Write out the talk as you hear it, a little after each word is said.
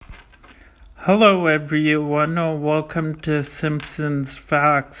Hello everyone, and welcome to Simpsons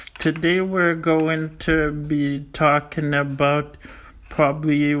Facts. Today we're going to be talking about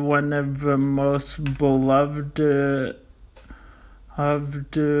probably one of the most beloved of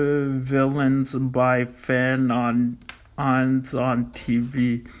the villains by fan on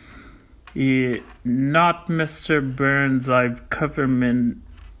TV. Not Mr. Burns, I've covered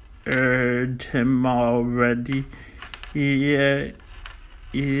him already.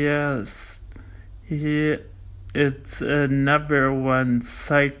 Yes. It's another one,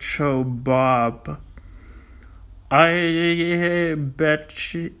 Sideshow Bob. I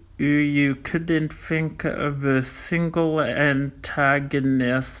bet you couldn't think of a single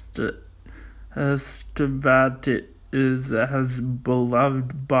antagonist that is as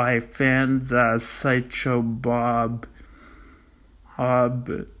beloved by fans as Sideshow Bob.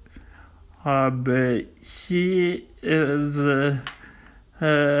 He is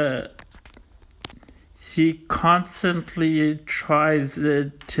he constantly tries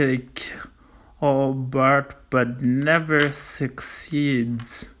to kill Bart, but never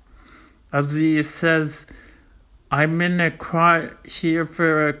succeeds. As he says, I'm here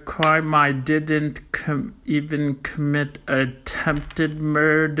for a crime I didn't even commit, attempted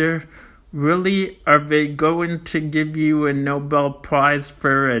murder. Really? Are they going to give you a Nobel Prize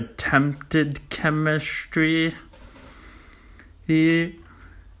for attempted chemistry?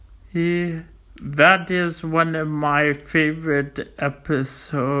 That is one of my favorite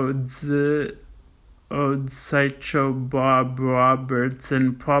episodes of Sideshow Bob Roberts,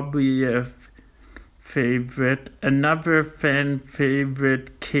 and probably a favorite. Another fan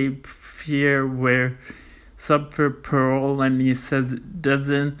favorite, Cape Fear, where it's up for parole and he says,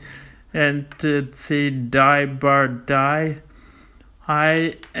 doesn't it say die Bart die?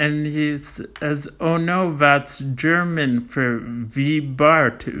 And he says, oh no, that's German for V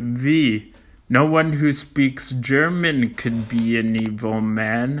Bart, V. No one who speaks German could be an evil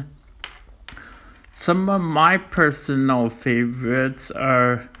man. Some of my personal favorites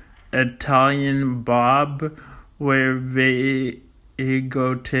are Italian Bob, where they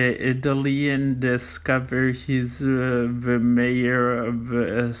go to Italy and discover he's the mayor of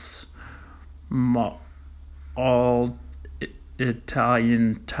a small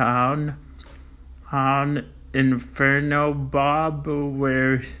Italian town. On Inferno Bob,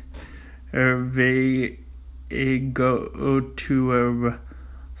 where they go to a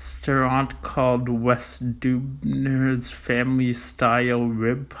restaurant called West Dubner's Family Style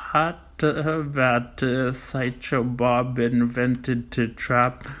Rib Hut that Sideshow Bob invented to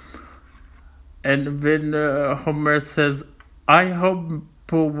trap. And then Homer says, I hope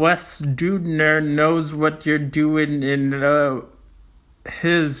West Dubner knows what you're doing in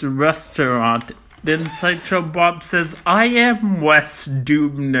his restaurant. Then Sideshow Bob says, I am Wes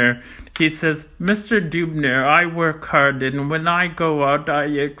Dubner. He says, Mr. Dubner, I work hard, and when I go out, I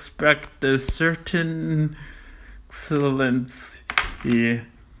expect a certain excellence.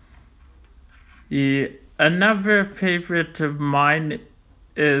 Another favorite of mine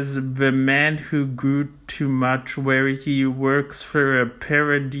is The Man Who Grew Too Much, where he works for a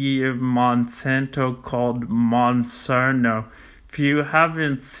parody of Monsanto called Monsarno. If you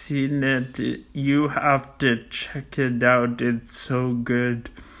haven't seen it, you have to check it out. It's so good.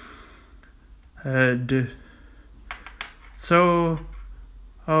 That's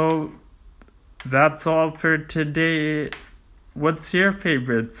all for today. What's your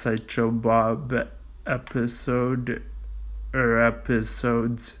favorite Sideshow Bob episode or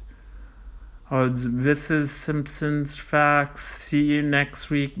episodes? This is Simpsons Facts. See you next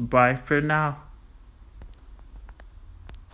week. Bye for now.